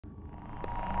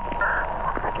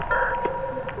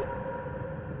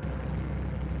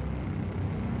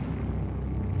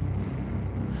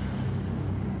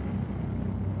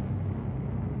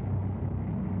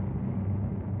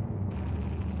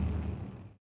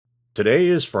Today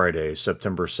is Friday,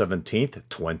 September 17th,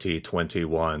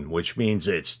 2021, which means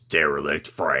it's Derelict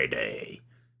Friday.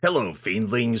 Hello,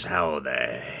 fiendlings, how the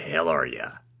hell are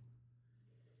ya?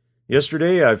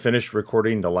 Yesterday, I finished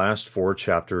recording the last 4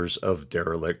 chapters of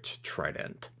Derelict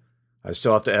Trident. I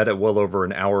still have to edit well over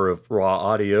an hour of raw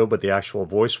audio, but the actual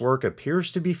voice work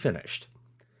appears to be finished.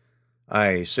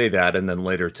 I say that, and then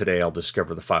later today I'll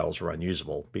discover the files are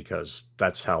unusable, because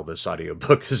that's how this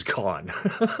audiobook has gone.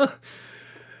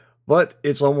 But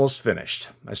it's almost finished.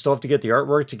 I still have to get the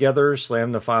artwork together,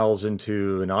 slam the files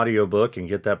into an audiobook, and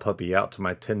get that puppy out to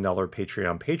my $10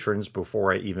 Patreon patrons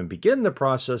before I even begin the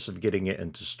process of getting it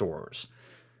into stores.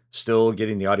 Still,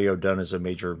 getting the audio done is a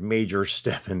major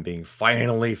step in being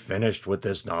finally finished with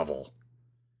this novel.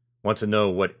 Want to know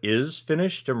what is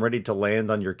finished and ready to land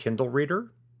on your Kindle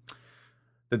reader?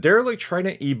 The Derelict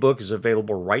Trident ebook is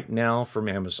available right now from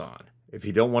Amazon. If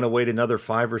you don't want to wait another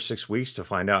 5 or 6 weeks to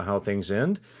find out how things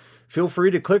end, feel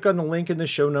free to click on the link in the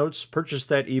show notes, purchase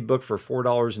that ebook for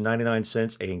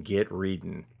 $4.99, and get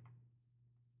reading.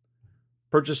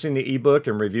 Purchasing the ebook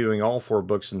and reviewing all 4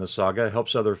 books in the saga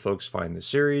helps other folks find the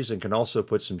series and can also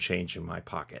put some change in my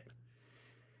pocket.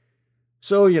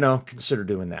 So, consider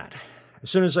doing that. As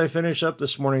soon as I finish up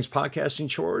this morning's podcasting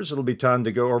chores, it'll be time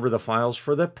to go over the files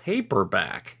for the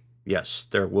paperback. Yes,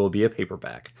 there will be a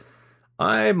paperback.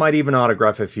 I might even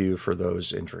autograph a few for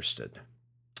those interested.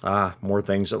 More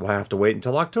things that will have to wait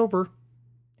until October.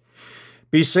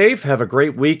 Be safe, have a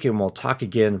great week, and we'll talk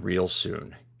again real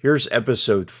soon. Here's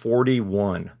episode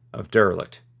 41 of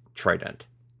Derelict Trident.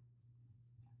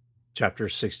 Chapter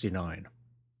 69.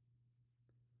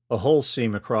 A hull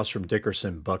seam across from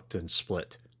Dickerson bucked and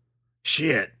split.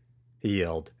 "Shit!" he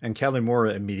yelled, and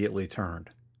Calimora immediately turned.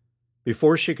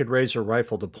 Before she could raise her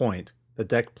rifle to point, the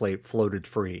deck plate floated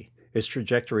free, its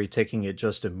trajectory taking it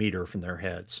just a meter from their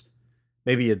heads.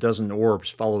 Maybe a dozen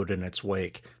orbs followed in its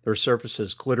wake, their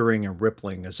surfaces glittering and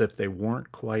rippling as if they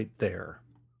weren't quite there.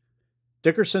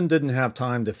 Dickerson didn't have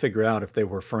time to figure out if they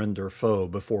were friend or foe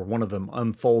before one of them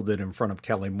unfolded in front of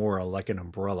Calimora like an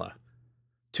umbrella.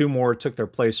 2 more took their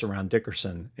place around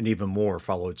Dickerson, and even more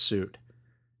followed suit.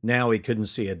 Now he couldn't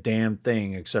see a damn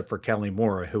thing except for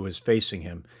Calimora, who was facing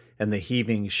him, and the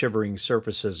heaving, shivering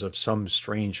surfaces of some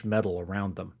strange metal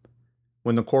around them.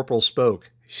 When the corporal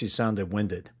spoke, she sounded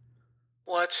winded.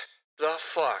 "What the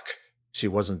fuck?" She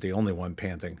wasn't the only one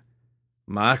panting.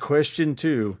 "My question,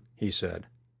 too," he said.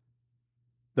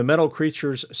 The metal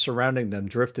creatures surrounding them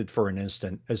drifted for an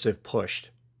instant, as if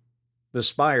pushed. The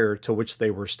spire, to which they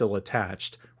were still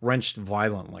attached, wrenched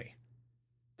violently.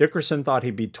 Dickerson thought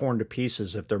he'd be torn to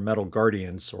pieces if their metal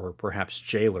guardians, or perhaps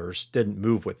jailers, didn't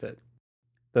move with it.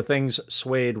 The things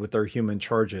swayed with their human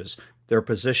charges, their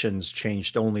positions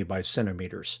changed only by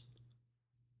centimeters.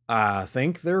 "I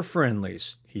think they're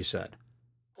friendlies," he said.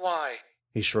 "Why?"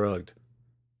 He shrugged.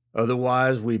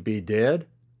 "Otherwise we'd be dead.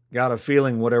 Got a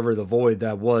feeling whatever the void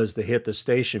that was that hit the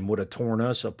station would have torn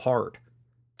us apart."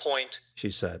 "Point," she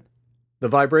said. The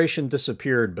vibration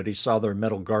disappeared, but he saw their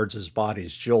metal guards'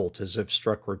 bodies jolt as if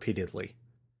struck repeatedly.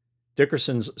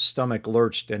 Dickerson's stomach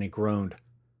lurched and he groaned.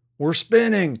 "We're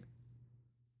spinning!"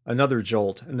 Another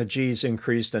jolt, and the G's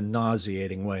increased in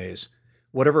nauseating ways.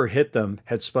 Whatever hit them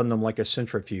had spun them like a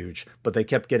centrifuge, but they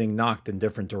kept getting knocked in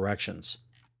different directions.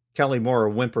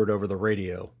 Calimora whimpered over the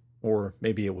radio. Or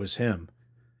maybe it was him.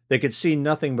 They could see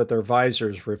nothing but their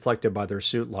visors reflected by their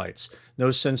suit lights,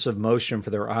 no sense of motion for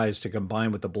their eyes to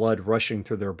combine with the blood rushing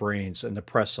through their brains and the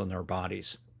press on their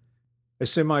bodies. A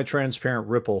semi-transparent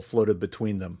ripple floated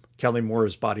between them,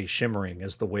 Calimora's body shimmering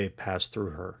as the wave passed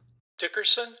through her.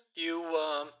 "Dickerson, you,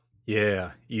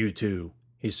 Yeah, you too,"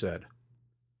 he said.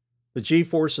 The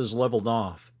G-forces leveled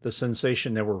off, the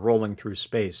sensation they were rolling through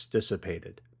space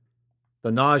dissipated.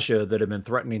 The nausea that had been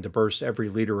threatening to burst every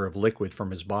liter of liquid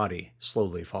from his body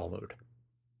slowly followed.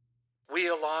 "We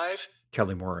alive?"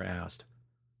 Calimora asked.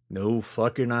 "No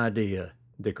fucking idea,"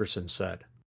 Dickerson said.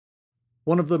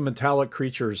 One of the metallic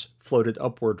creatures floated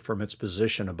upward from its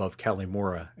position above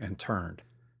Calimora and turned.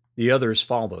 The others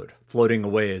followed, floating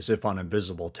away as if on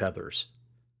invisible tethers.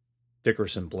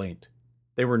 Dickerson blinked.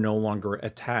 They were no longer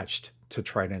attached to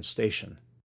Trident Station.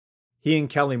 He and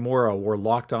Calimora were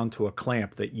locked onto a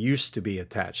clamp that used to be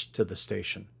attached to the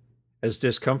station. As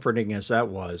discomforting as that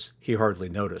was, he hardly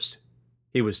noticed.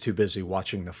 He was too busy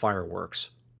watching the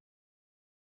fireworks.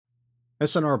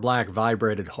 S&R Black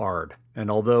vibrated hard,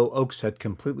 and although Oakes had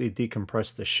completely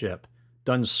decompressed the ship,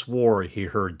 Dunn swore he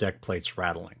heard deck plates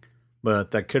rattling,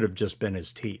 but that could have just been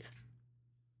his teeth.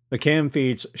 The cam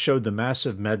feeds showed the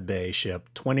massive medbay ship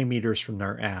 20 meters from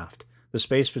their aft, the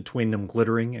space between them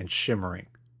glittering and shimmering,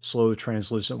 slow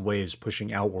translucent waves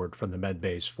pushing outward from the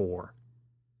medbay's fore.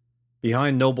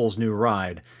 Behind Noble's new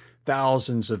ride,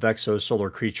 thousands of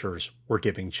exosolar creatures were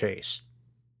giving chase.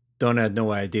 Dunn had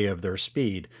no idea of their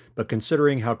speed, but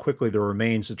considering how quickly the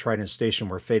remains of Trident Station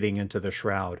were fading into the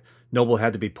shroud, Noble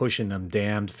had to be pushing them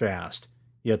damned fast,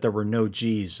 yet there were no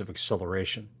G's of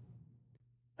acceleration.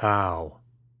 How?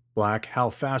 Black, how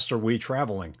fast are we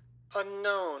traveling?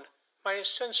 Unknown. My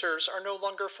sensors are no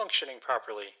longer functioning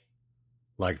properly.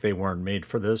 Like they weren't made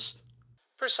for this?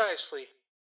 Precisely.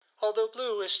 Although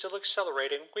Blue is still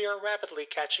accelerating, we are rapidly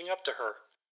catching up to her.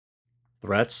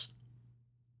 Threats?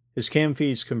 His cam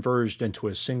feeds converged into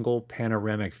a single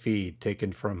panoramic feed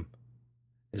taken from...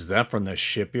 Is that from the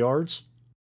shipyards?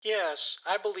 Yes,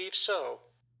 I believe so.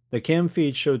 The cam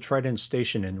feed showed Trident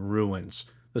Station in ruins,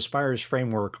 the spire's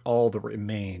framework all that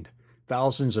remained,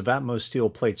 thousands of Atmos steel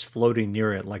plates floating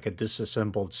near it like a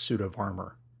disassembled suit of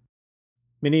armor.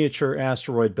 Miniature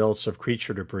asteroid belts of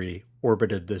creature debris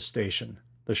orbited this station,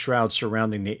 the shroud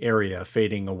surrounding the area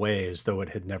fading away as though it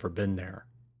had never been there.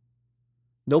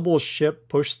 Noble's ship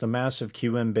pushed the massive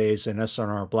QM bays in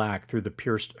S&R Black through the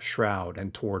pierced shroud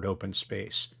and toward open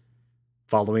space.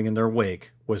 Following in their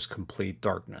wake was complete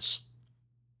darkness.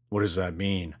 What does that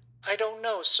mean? I don't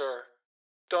know, sir.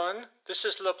 Dunn, this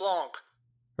is LeBlanc.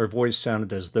 Her voice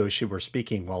sounded as though she were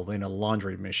speaking while in a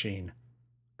laundry machine.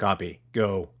 Copy.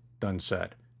 Go, Dunn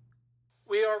said.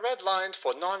 We are redlined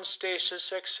for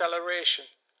non-stasis acceleration.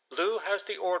 Blue has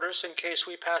the orders in case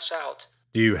we pass out.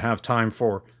 Do you have time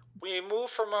for... We move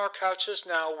from our couches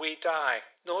now, we die.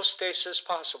 No stasis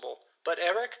possible. But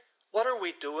Eric, what are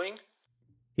we doing?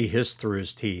 He hissed through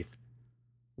his teeth.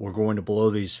 We're going to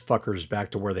blow these fuckers back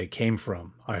to where they came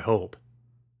from, I hope.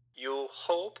 You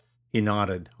hope? He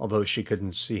nodded, although she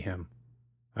couldn't see him.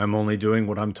 I'm only doing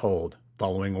what I'm told,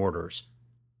 following orders.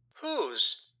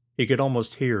 Whose? He could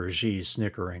almost hear G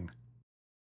snickering.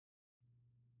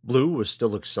 Blue was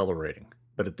still accelerating,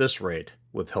 but at this rate,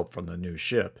 with help from the new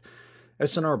ship,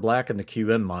 S&R Black and the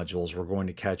QM modules were going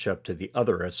to catch up to the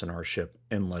other S&R ship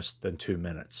in less than 2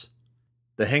 minutes.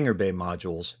 The hangar bay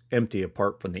modules, empty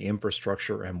apart from the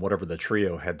infrastructure and whatever the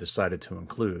trio had decided to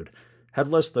include, had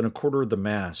less than a quarter of the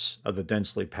mass of the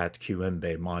densely packed QM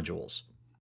bay modules.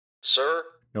 Sir?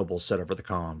 Noble said over the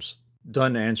comms.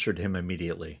 Dunn answered him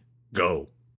immediately. Go.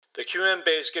 The QM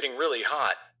bay is getting really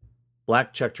hot.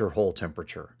 Black checked her hull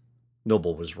temperature.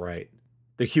 Noble was right.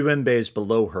 The QM bays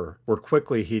below her were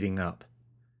quickly heating up.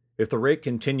 If the rate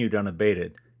continued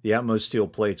unabated, the Atmos steel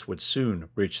plates would soon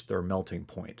reach their melting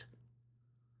point.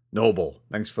 Noble,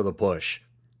 thanks for the push.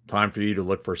 Time for you to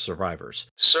look for survivors.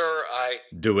 Sir,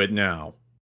 Do it now.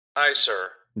 Aye, sir.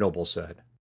 Noble said.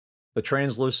 The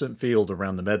translucent field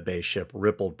around the medbay ship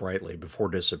rippled brightly before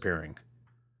disappearing.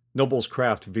 Noble's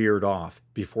craft veered off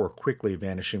before quickly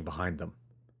vanishing behind them.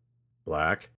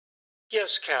 Black?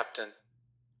 Yes, Captain.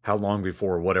 How long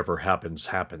before whatever happens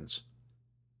happens?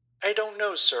 I don't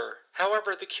know, sir.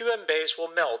 However, the QM bays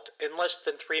will melt in less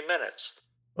than 3 minutes.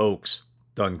 Oaks,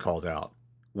 Dunn called out.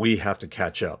 We have to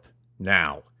catch up.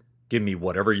 Now. Give me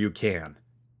whatever you can.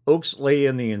 Oaks lay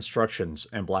in the instructions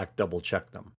and Black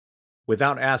double-checked them.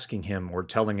 Without asking him or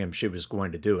telling him she was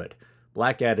going to do it,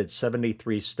 Black added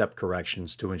 73 step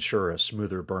corrections to ensure a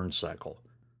smoother burn cycle.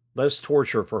 Less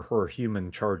torture for her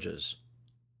human charges.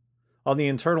 On the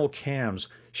internal cams,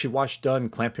 she watched Dunn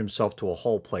clamp himself to a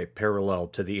hull plate parallel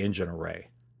to the engine array.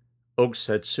 Oaks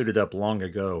had suited up long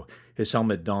ago, his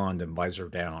helmet donned and visor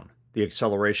down, the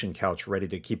acceleration couch ready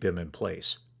to keep him in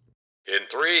place. In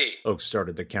 3. Oaks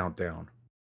started the countdown.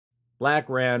 Black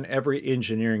ran every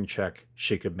engineering check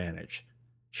she could manage.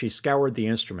 She scoured the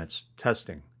instruments,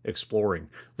 testing, exploring,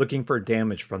 looking for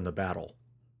damage from the battle.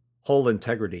 Hull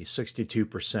integrity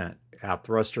 62%, aft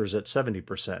thrusters at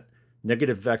 70%,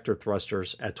 negative vector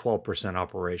thrusters at 12%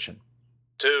 operation.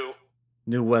 2.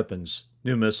 New weapons,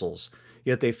 new missiles,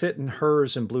 yet they fit in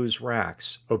hers and Blue's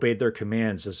racks, obeyed their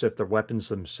commands as if the weapons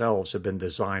themselves had been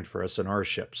designed for S&R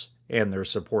ships and their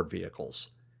support vehicles.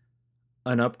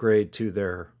 An upgrade to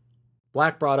their...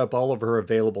 Black brought up all of her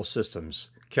available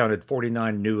systems, counted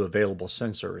 49 new available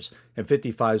sensors, and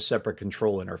 55 separate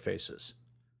control interfaces.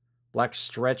 Black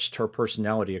stretched her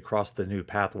personality across the new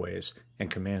pathways and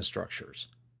command structures.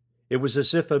 It was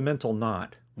as if a mental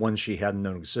knot, one she hadn't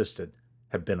known existed,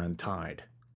 had been untied.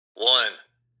 1.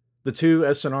 The two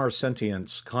S&R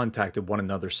sentients contacted one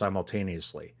another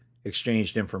simultaneously,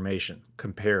 exchanged information,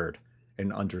 compared,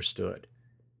 and understood.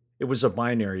 It was a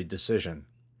binary decision.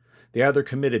 They either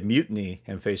committed mutiny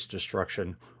and faced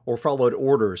destruction, or followed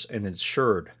orders and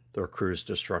ensured their crew's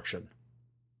destruction.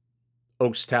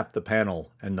 Oaks tapped the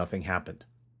panel, and nothing happened.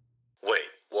 Wait,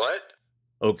 what?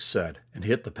 Oaks said, and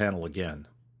hit the panel again.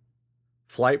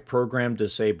 Flight program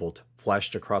disabled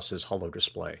flashed across his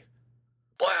holodisplay.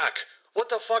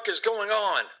 the fuck is going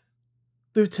on?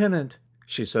 Lieutenant,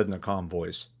 she said in a calm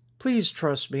voice, please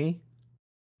trust me.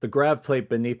 The grav plate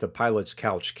beneath the pilot's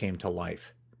couch came to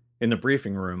life. In the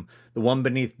briefing room, the one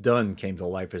beneath Dunn came to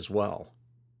life as well.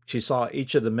 She saw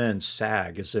each of the men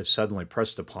sag as if suddenly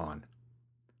pressed upon.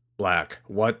 Black,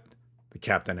 what? The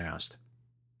captain asked.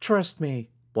 Trust me,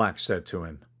 Black said to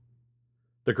him.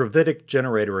 The gravitic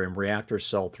generator in reactor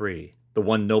cell 3, the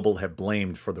one Noble had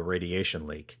blamed for the radiation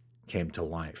leak, came to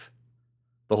life.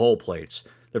 The hull plates,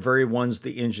 the very ones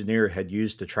the engineer had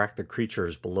used to track the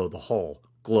creatures below the hull,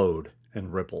 glowed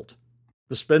and rippled.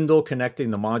 The spindle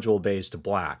connecting the module bays to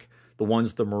Black, the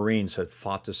ones the Marines had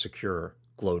fought to secure,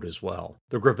 glowed as well.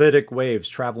 The gravitic waves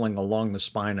traveling along the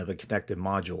spine of the connected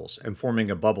modules and forming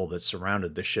a bubble that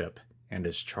surrounded the ship and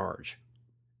its charge.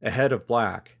 Ahead of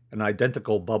Black, an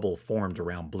identical bubble formed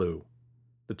around Blue.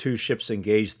 The two ships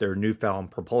engaged their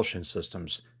newfound propulsion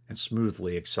systems and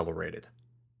smoothly accelerated.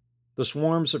 The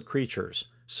swarms of creatures,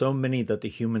 so many that the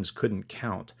humans couldn't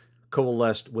count,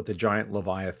 coalesced with the giant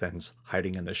leviathans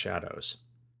hiding in the shadows.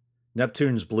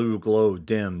 Neptune's blue glow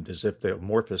dimmed as if the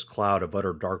amorphous cloud of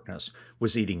utter darkness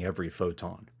was eating every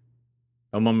photon.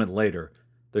 A moment later,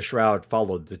 the shroud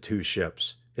followed the two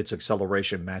ships, its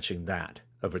acceleration matching that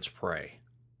of its prey.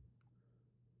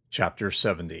 Chapter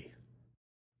 70.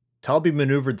 Talby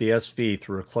maneuvered the SV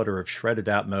through a clutter of shredded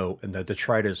atmo and the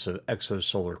detritus of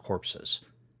exosolar corpses.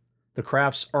 The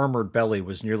craft's armored belly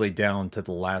was nearly down to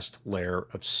the last layer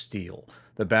of steel,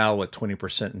 the bow at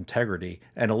 20% integrity,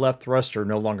 and a left thruster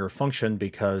no longer functioned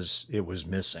because it was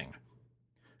missing.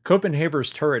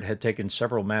 Copenhaver's turret had taken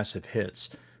several massive hits,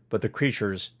 but the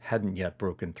creatures hadn't yet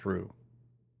broken through.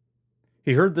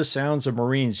 He heard the sounds of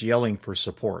Marines yelling for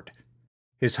support.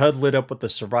 His HUD lit up with the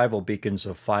survival beacons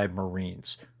of 5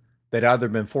 Marines. They'd either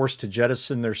been forced to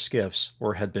jettison their skiffs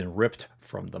or had been ripped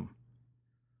from them.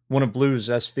 One of Blue's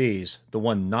SVs, the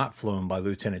one not flown by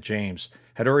Lieutenant James,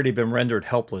 had already been rendered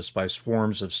helpless by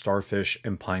swarms of starfish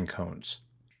and pine cones.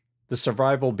 The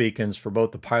survival beacons for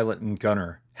both the pilot and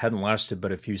gunner hadn't lasted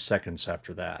but a few seconds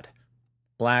after that.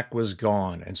 Black was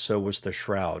gone, and so was the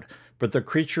shroud, but the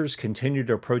creatures continued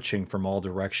approaching from all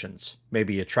directions,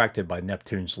 maybe attracted by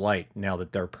Neptune's light now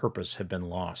that their purpose had been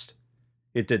lost.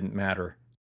 It didn't matter.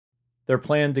 Their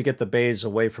plan to get the bays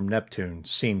away from Neptune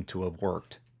seemed to have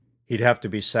worked. He'd have to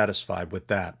be satisfied with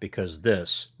that because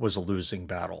this was a losing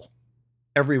battle.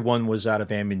 Everyone was out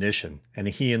of ammunition, and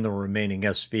he and the remaining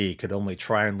SV could only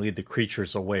try and lead the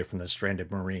creatures away from the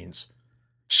stranded Marines.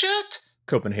 Shit!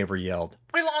 Copenhaver yelled.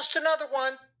 We lost another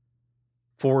one!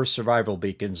 4 survival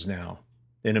beacons now.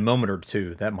 In a moment or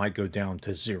two, that might go down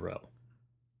to 0.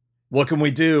 What can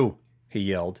we do? He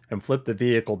yelled, and flipped the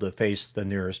vehicle to face the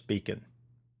nearest beacon.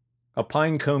 A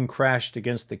pine cone crashed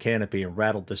against the canopy and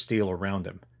rattled the steel around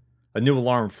him. A new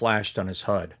alarm flashed on his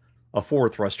HUD. A 4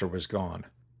 thruster was gone.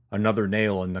 Another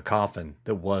nail in the coffin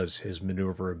that was his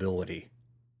maneuverability.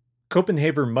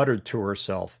 Copenhaver muttered to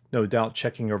herself, no doubt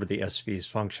checking over the SV's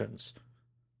functions.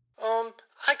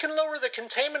 I can lower the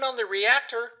containment on the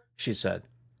reactor, she said.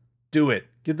 Do it.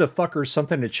 Give the fuckers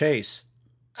something to chase.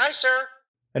 Aye, sir.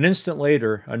 An instant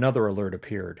later, another alert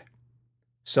appeared.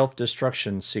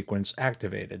 Self-destruction sequence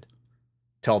activated.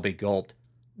 Talby gulped.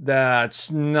 That's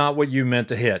not what you meant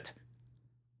to hit.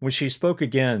 When she spoke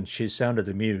again, she sounded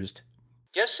amused.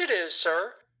 Yes, it is,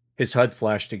 sir. His HUD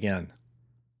flashed again.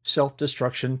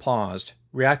 Self-destruction paused,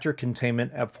 reactor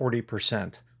containment at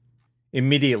 40%.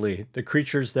 Immediately, the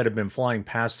creatures that had been flying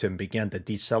past him began to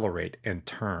decelerate and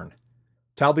turn.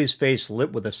 Talby's face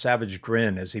lit with a savage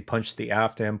grin as he punched the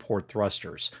aft and port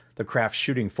thrusters, the craft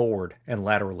shooting forward and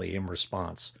laterally in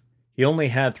response. He only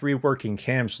had 3 working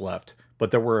cams left,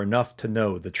 but there were enough to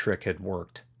know the trick had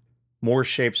worked. More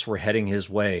shapes were heading his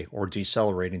way or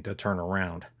decelerating to turn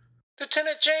around.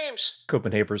 Lieutenant James,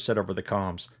 Copenhaver said over the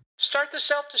comms. Start the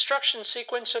self-destruction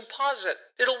sequence and pause it.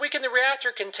 It'll weaken the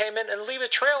reactor containment and leave a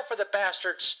trail for the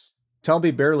bastards. Talby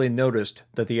barely noticed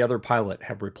that the other pilot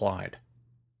had replied.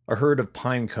 A herd of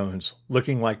pine cones,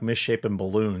 looking like misshapen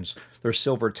balloons, their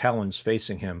silver talons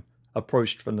facing him,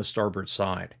 approached from the starboard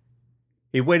side.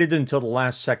 He waited until the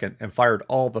last second and fired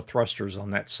all the thrusters on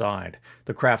that side,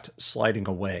 the craft sliding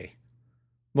away.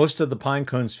 Most of the pine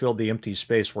cones filled the empty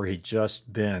space where he'd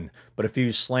just been, but a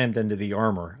few slammed into the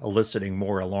armor, eliciting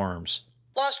more alarms.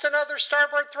 Lost another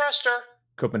starboard thruster,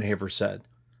 Copenhaver said.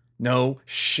 No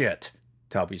shit,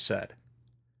 Talby said.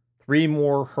 3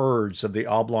 more herds of the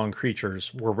oblong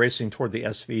creatures were racing toward the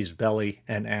SV's belly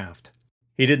and aft.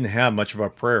 He didn't have much of a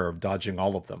prayer of dodging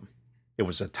all of them. It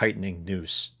was a tightening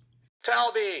noose.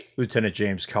 Talby, Lieutenant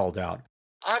James called out.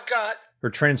 I've got... Her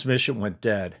transmission went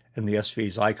dead, and the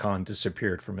SV's icon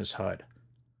disappeared from his HUD.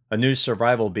 A new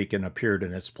survival beacon appeared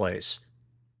in its place.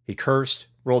 He cursed,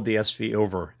 rolled the SV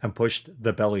over, and pushed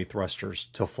the belly thrusters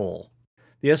to full.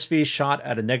 The SV shot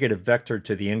at a negative vector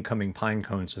to the incoming pine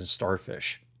cones and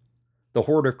starfish. The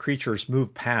horde of creatures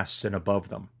moved past and above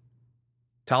them.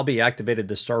 Talby activated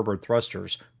the starboard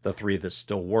thrusters, the three that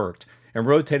still worked, and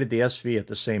rotated the SV at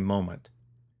the same moment.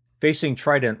 Facing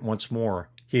Trident once more,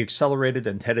 he accelerated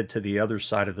and headed to the other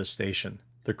side of the station,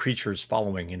 the creatures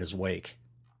following in his wake.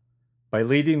 By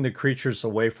leading the creatures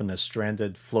away from the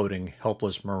stranded, floating,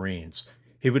 helpless Marines,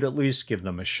 he would at least give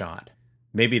them a shot.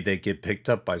 Maybe they'd get picked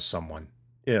up by someone,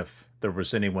 if there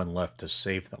was anyone left to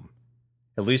save them.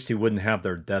 At least he wouldn't have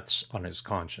their deaths on his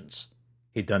conscience.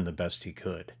 He'd done the best he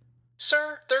could.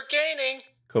 "Sir, they're gaining,"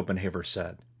 Copenhaver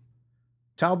said.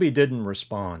 Talby didn't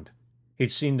respond.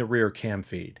 He'd seen the rear cam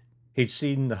feed. He'd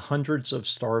seen the hundreds of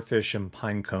starfish and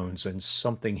pine cones and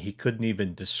something he couldn't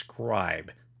even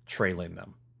describe trailing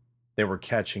them. They were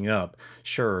catching up,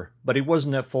 sure, but he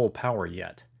wasn't at full power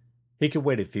yet. He could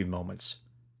wait a few moments.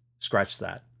 Scratch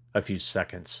that, a few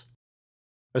seconds.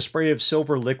 A spray of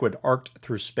silver liquid arced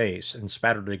through space and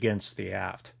spattered against the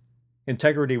aft.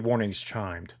 Integrity warnings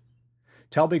chimed.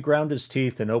 Talby ground his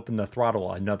teeth and opened the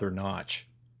throttle another notch.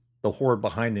 The horde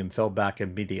behind him fell back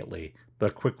immediately,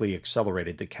 but quickly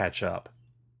accelerated to catch up.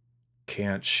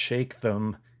 "Can't shake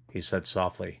them," he said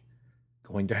softly.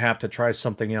 "Going to have to try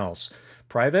something else.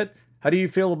 Private, how do you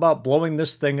feel about blowing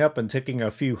this thing up and taking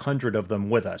a few hundred of them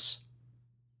with us?"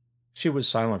 She was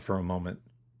silent for a moment.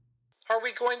 "Are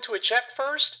we going to eject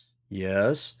first?"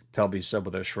 "Yes," Talby said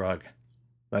with a shrug.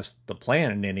 "That's the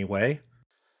plan, anyway."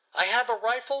 "I have a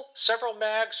rifle, several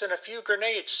mags, and a few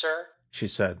grenades, sir," she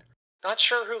said. "Not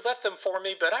sure who left them for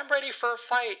me, but I'm ready for a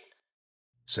fight."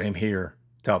 "Same here,"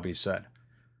 Talby said.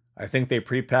 "I think they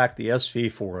pre-packed the SV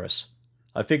for us.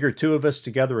 I figure two of us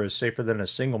together is safer than a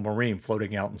single Marine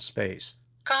floating out in space."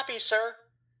 "Copy, sir."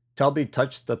 Talby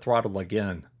touched the throttle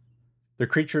again. The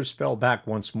creatures fell back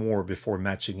once more before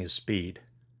matching his speed.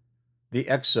 The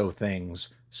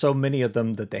exo-things, so many of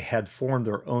them that they had formed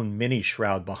their own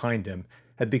mini-shroud behind him,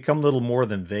 had become little more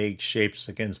than vague shapes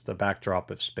against the backdrop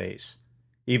of space.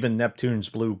 Even Neptune's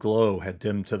blue glow had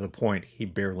dimmed to the point he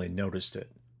barely noticed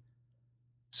it.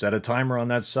 "Set a timer on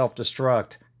that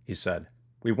self-destruct," he said.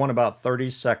 "We want about 30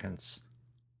 seconds.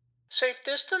 "Safe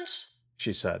distance?"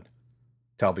 she said.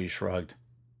 Talby shrugged.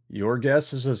 "Your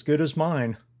guess is as good as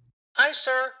mine." "Aye,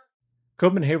 sir."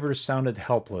 Copenhaver sounded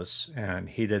helpless, and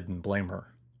he didn't blame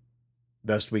her.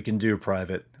 "Best we can do,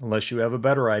 Private, unless you have a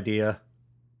better idea."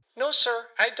 "No, sir,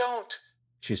 I don't,"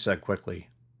 she said quickly.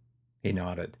 He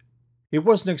nodded. He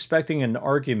wasn't expecting an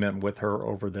argument with her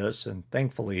over this, and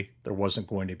thankfully there wasn't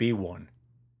going to be one.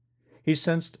 He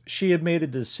sensed she had made a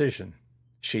decision.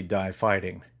 She'd die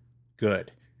fighting.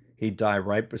 Good. He'd die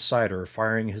right beside her,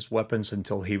 firing his weapons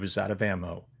until he was out of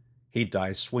ammo. He'd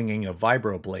die swinging a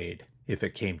vibroblade, if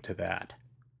it came to that.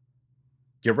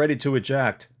 "Get ready to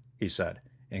eject," he said,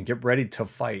 "and get ready to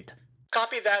fight."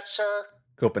 "Copy that, sir,"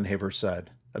 Copenhaver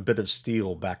said, a bit of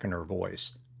steel back in her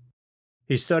voice.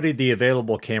 He studied the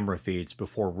available camera feeds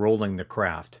before rolling the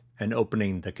craft and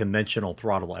opening the conventional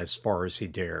throttle as far as he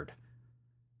dared.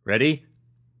 "Ready?"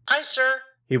 "Aye, sir."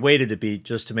 He waited a beat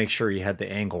just to make sure he had the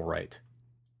angle right.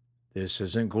 "This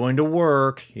isn't going to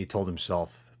work," he told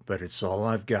himself, "but it's all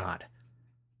I've got.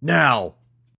 Now!"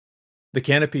 The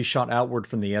canopy shot outward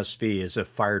from the SV as if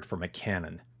fired from a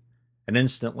cannon. An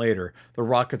instant later, the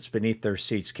rockets beneath their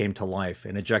seats came to life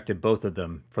and ejected both of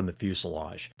them from the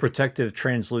fuselage, protective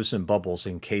translucent bubbles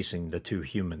encasing the two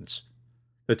humans.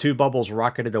 The two bubbles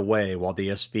rocketed away while the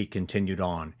SV continued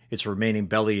on, its remaining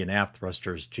belly and aft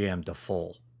thrusters jammed to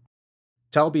full.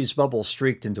 Talby's bubble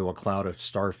streaked into a cloud of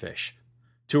starfish.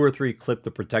 2 or 3 clipped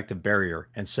the protective barrier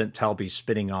and sent Talby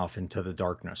spinning off into the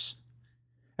darkness.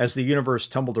 As the universe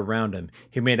tumbled around him,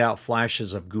 he made out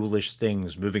flashes of ghoulish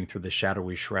things moving through the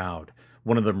shadowy shroud,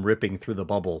 one of them ripping through the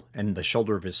bubble and in the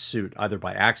shoulder of his suit either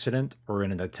by accident or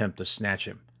in an attempt to snatch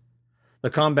him. The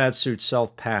combat suit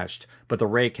self-patched, but the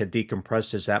rake had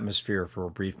decompressed his atmosphere for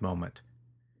a brief moment.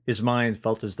 His mind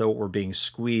felt as though it were being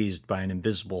squeezed by an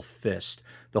invisible fist,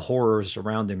 the horrors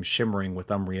around him shimmering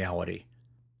with unreality.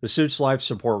 The suit's life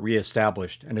support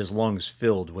re-established and his lungs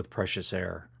filled with precious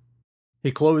air.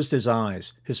 He closed his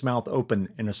eyes, his mouth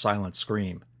open in a silent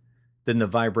scream. Then the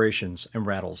vibrations and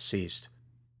rattles ceased.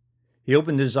 He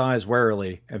opened his eyes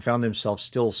warily and found himself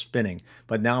still spinning,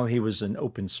 but now he was in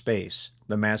open space,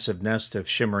 the massive nest of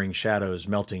shimmering shadows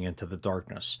melting into the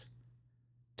darkness.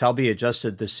 Talby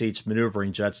adjusted the seat's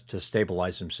maneuvering jets to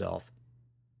stabilize himself.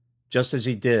 Just as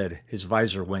he did, his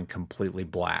visor went completely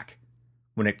black.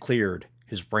 When it cleared,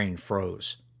 his brain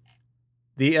froze.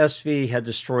 The SV had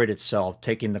destroyed itself,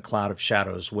 taking the cloud of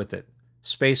shadows with it.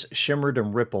 Space shimmered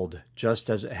and rippled, just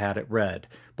as it had at Red,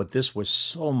 but this was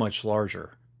so much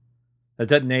larger. The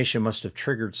detonation must have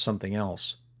triggered something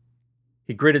else.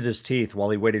 He gritted his teeth while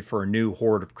he waited for a new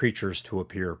horde of creatures to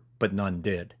appear, but none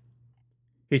did.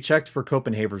 He checked for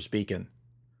Copenhagen's beacon.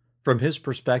 From his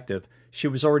perspective, she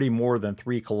was already more than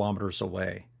 3 kilometers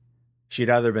away. She'd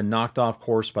either been knocked off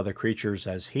course by the creatures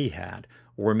as he had,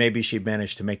 or maybe she'd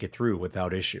managed to make it through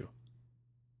without issue.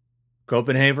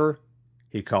 "Copenhagen?"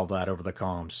 he called out over the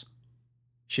comms.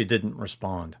 She didn't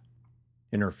respond.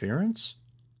 Interference?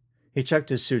 He checked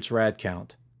his suit's rad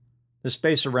count. The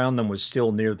space around them was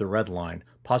still near the red line,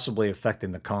 possibly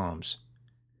affecting the comms.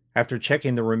 After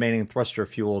checking the remaining thruster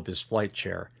fuel of his flight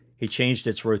chair, he changed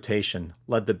its rotation,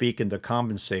 led the beacon to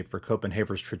compensate for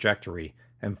Copenhagen's trajectory,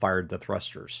 and fired the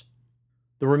thrusters.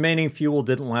 The remaining fuel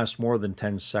didn't last more than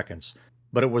 10 seconds,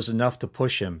 but it was enough to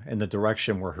push him in the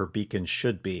direction where her beacon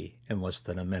should be in less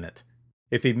than a minute.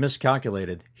 If he'd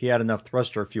miscalculated, he had enough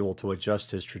thruster fuel to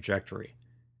adjust his trajectory.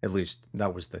 At least,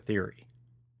 that was the theory.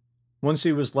 Once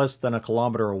he was less than a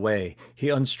kilometer away, he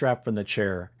unstrapped from the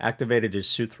chair, activated his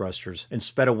suit thrusters, and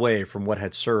sped away from what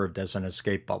had served as an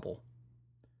escape bubble.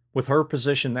 With her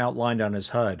position outlined on his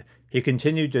HUD, he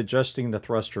continued adjusting the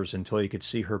thrusters until he could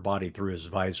see her body through his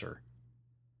visor.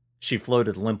 She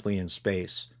floated limply in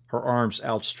space, her arms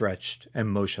outstretched and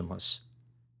motionless.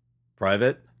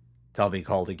 "Private?" Talby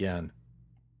called again.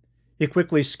 He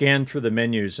quickly scanned through the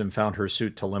menus and found her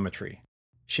suit telemetry.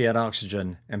 She had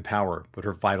oxygen and power, but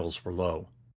her vitals were low.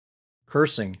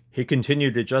 Cursing, he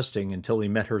continued adjusting until he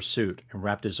met her suit and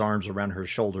wrapped his arms around her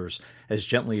shoulders as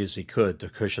gently as he could to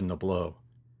cushion the blow.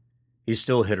 He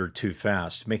still hit her too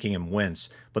fast, making him wince,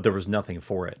 but there was nothing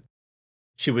for it.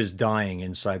 She was dying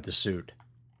inside the suit.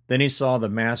 Then he saw the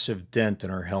massive dent in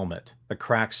her helmet, the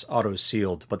cracks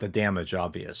auto-sealed, but the damage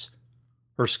obvious.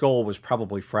 Her skull was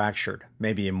probably fractured,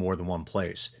 maybe in more than one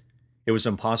place. It was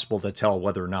impossible to tell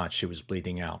whether or not she was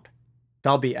bleeding out.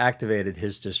 Talby activated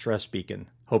his distress beacon,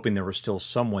 hoping there was still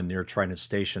someone near Trident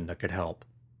Station that could help.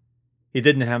 He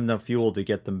didn't have enough fuel to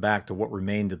get them back to what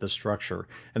remained of the structure,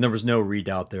 and there was no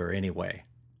readout there anyway.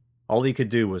 All he could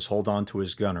do was hold on to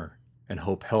his gunner and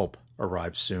hope help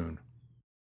arrived soon.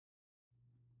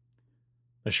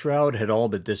 The shroud had all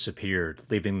but disappeared,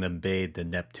 leaving them bathed in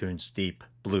Neptune's deep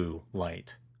blue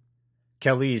light.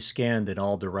 Kelly scanned in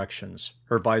all directions,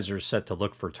 her visor set to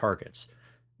look for targets.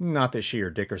 Not that she or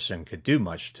Dickerson could do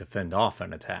much to fend off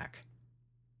an attack.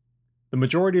 The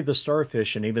majority of the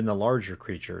starfish and even the larger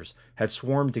creatures had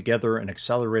swarmed together and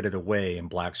accelerated away in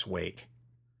Black's wake.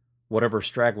 Whatever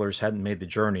stragglers hadn't made the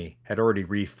journey had already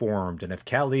reformed, and if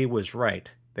Callie was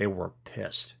right, they were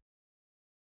pissed.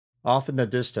 Off in the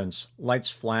distance,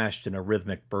 lights flashed in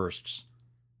rhythmic bursts.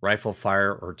 Rifle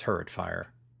fire or turret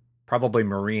fire. Probably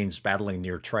Marines battling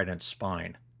near Trident's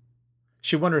spine.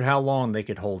 She wondered how long they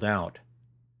could hold out.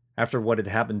 After what had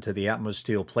happened to the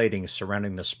atmosteel plating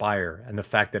surrounding the spire and the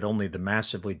fact that only the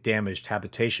massively damaged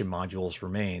habitation modules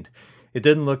remained, it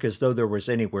didn't look as though there was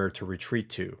anywhere to retreat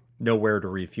to, nowhere to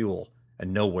refuel,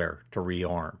 and nowhere to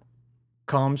rearm.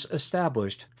 Comms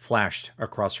established flashed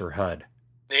across her HUD.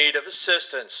 Need of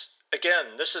assistance.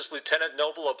 Again, this is Lieutenant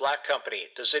Noble of Black Company.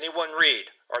 Does anyone read?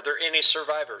 Are there any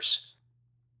survivors?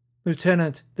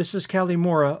 Lieutenant, this is Callie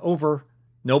Mora, over.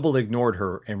 Noble ignored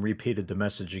her and repeated the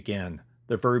message again,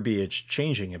 the verbiage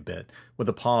changing a bit, with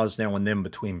a pause now and then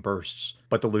between bursts,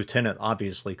 but the lieutenant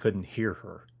obviously couldn't hear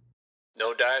her.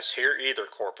 No dice here either,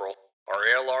 Corporal. Our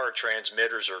LR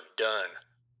transmitters are done.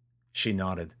 She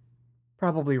nodded.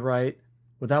 Probably right.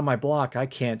 Without my block, I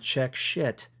can't check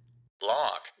shit.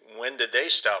 Block? When did they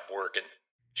stop working?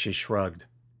 She shrugged.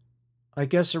 I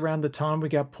guess around the time we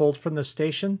got pulled from the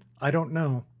station? I don't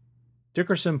know.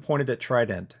 Dickerson pointed at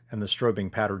Trident and the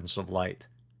strobing patterns of light.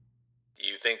 Do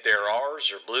you think they're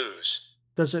ours or Blues?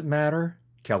 Does it matter?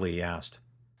 Kelly asked.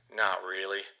 Not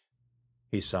really.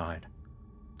 He sighed.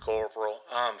 Corporal,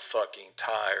 I'm fucking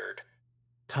tired.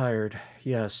 Tired,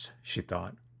 yes, she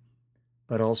thought.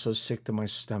 But also sick to my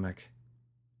stomach.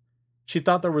 She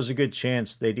thought there was a good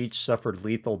chance they'd each suffered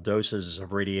lethal doses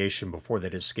of radiation before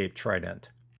they'd escaped Trident.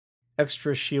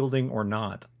 Extra shielding or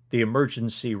not, the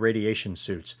emergency radiation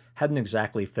suits hadn't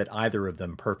exactly fit either of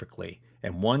them perfectly,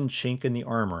 and one chink in the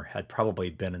armor had probably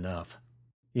been enough.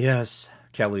 Yes,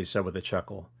 Kelly said with a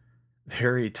chuckle.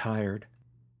 Very tired.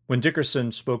 When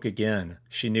Dickerson spoke again,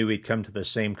 she knew he'd come to the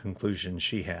same conclusion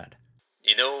she had.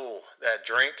 You know, that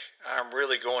drink, I'm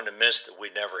really going to miss that we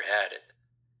never had it.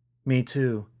 Me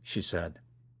too, she said.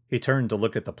 He turned to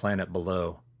look at the planet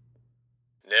below.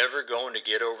 Never going to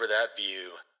get over that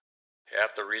view.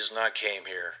 Half the reason I came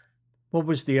here. What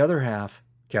was the other half?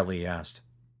 Kelly asked.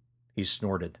 He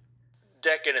snorted.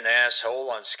 Decking an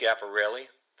asshole on Schiaparelli.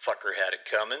 Fucker had it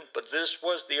coming, but this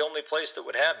was the only place that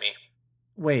would have me.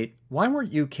 Wait, why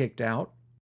weren't you kicked out?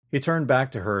 He turned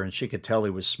back to her and she could tell he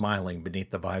was smiling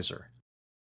beneath the visor.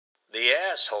 The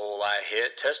asshole I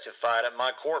hit testified at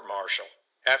my court-martial.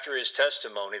 After his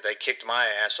testimony, they kicked my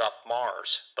ass off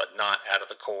Mars, but not out of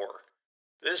the core.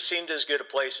 This seemed as good a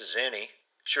place as any.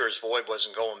 Sure as Void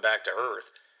wasn't going back to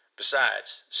Earth.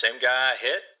 Besides, same guy I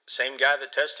hit? Same guy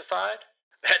that testified?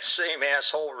 That same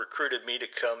asshole recruited me to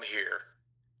come here.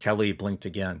 Kelly blinked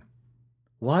again.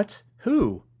 What?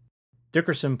 Who?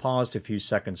 Dickerson paused a few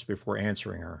seconds before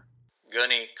answering her.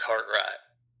 Gunny Cartwright.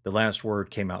 The last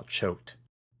word came out choked.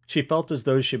 She felt as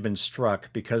though she'd been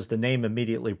struck because the name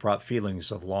immediately brought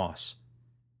feelings of loss.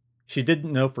 She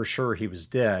didn't know for sure he was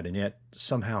dead, and yet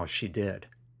somehow she did.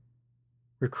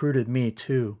 Recruited me,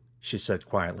 too, she said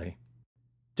quietly.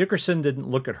 Dickerson didn't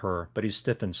look at her, but he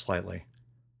stiffened slightly.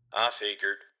 I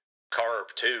figured.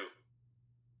 Carb, too.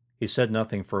 He said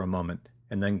nothing for a moment,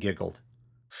 and then giggled.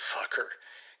 Fucker.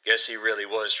 Guess he really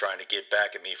was trying to get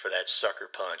back at me for that sucker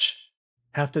punch.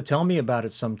 Have to tell me about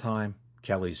it sometime,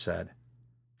 Kelly said.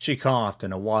 She coughed,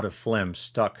 and a wad of phlegm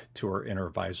stuck to her inner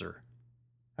visor.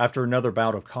 After another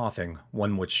bout of coughing,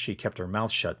 one which she kept her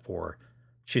mouth shut for,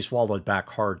 she swallowed back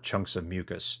hard chunks of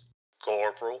mucus.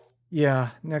 Corporal? Yeah,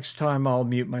 next time I'll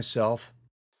mute myself.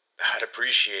 I'd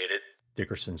appreciate it,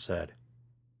 Dickerson said.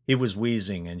 He was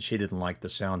wheezing, and she didn't like the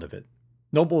sound of it.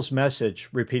 Noble's message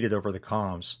repeated over the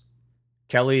comms.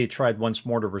 Kelly tried once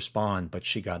more to respond, but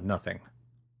she got nothing.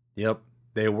 Yep,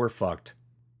 they were fucked.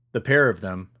 The pair of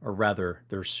them, or rather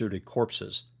their suited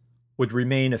corpses, would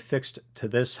remain affixed to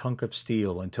this hunk of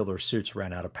steel until their suits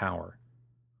ran out of power.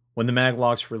 When the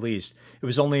maglocks released, it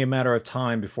was only a matter of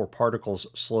time before particles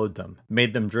slowed them,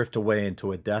 made them drift away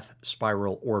into a death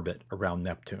spiral orbit around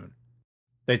Neptune.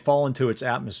 They'd fall into its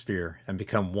atmosphere and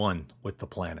become one with the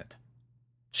planet.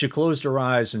 She closed her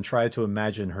eyes and tried to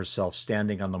imagine herself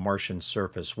standing on the Martian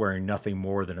surface wearing nothing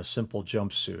more than a simple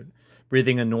jumpsuit,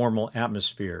 breathing a normal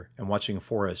atmosphere and watching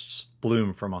forests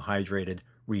bloom from a hydrated,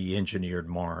 re-engineered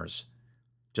Mars,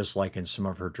 just like in some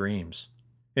of her dreams.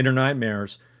 In her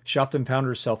nightmares, she often found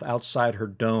herself outside her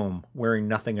dome wearing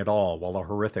nothing at all while a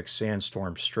horrific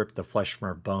sandstorm stripped the flesh from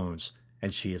her bones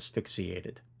and she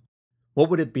asphyxiated. What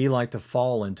would it be like to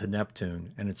fall into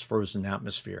Neptune and its frozen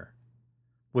atmosphere?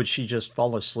 Would she just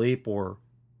fall asleep, or...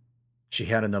 She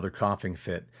had another coughing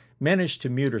fit, managed to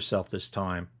mute herself this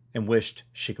time, and wished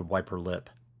she could wipe her lip.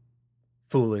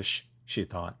 Foolish, she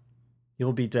thought.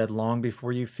 You'll be dead long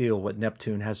before you feel what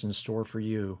Neptune has in store for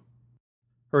you.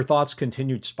 Her thoughts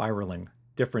continued spiraling,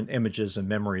 different images and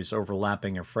memories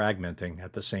overlapping and fragmenting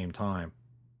at the same time.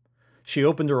 She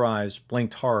opened her eyes,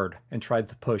 blinked hard, and tried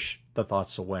to push the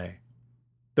thoughts away.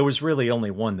 There was really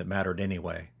only one that mattered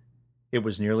anyway. It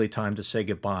was nearly time to say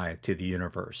goodbye to the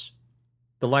universe.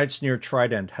 The lights near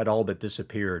Trident had all but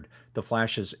disappeared, the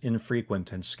flashes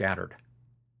infrequent and scattered.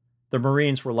 The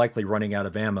Marines were likely running out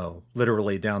of ammo,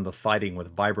 literally down to fighting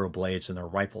with vibroblades in their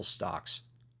rifle stocks.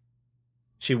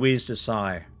 She wheezed a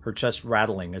sigh, her chest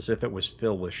rattling as if it was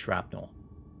filled with shrapnel.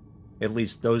 At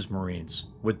least those Marines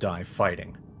would die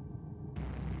fighting.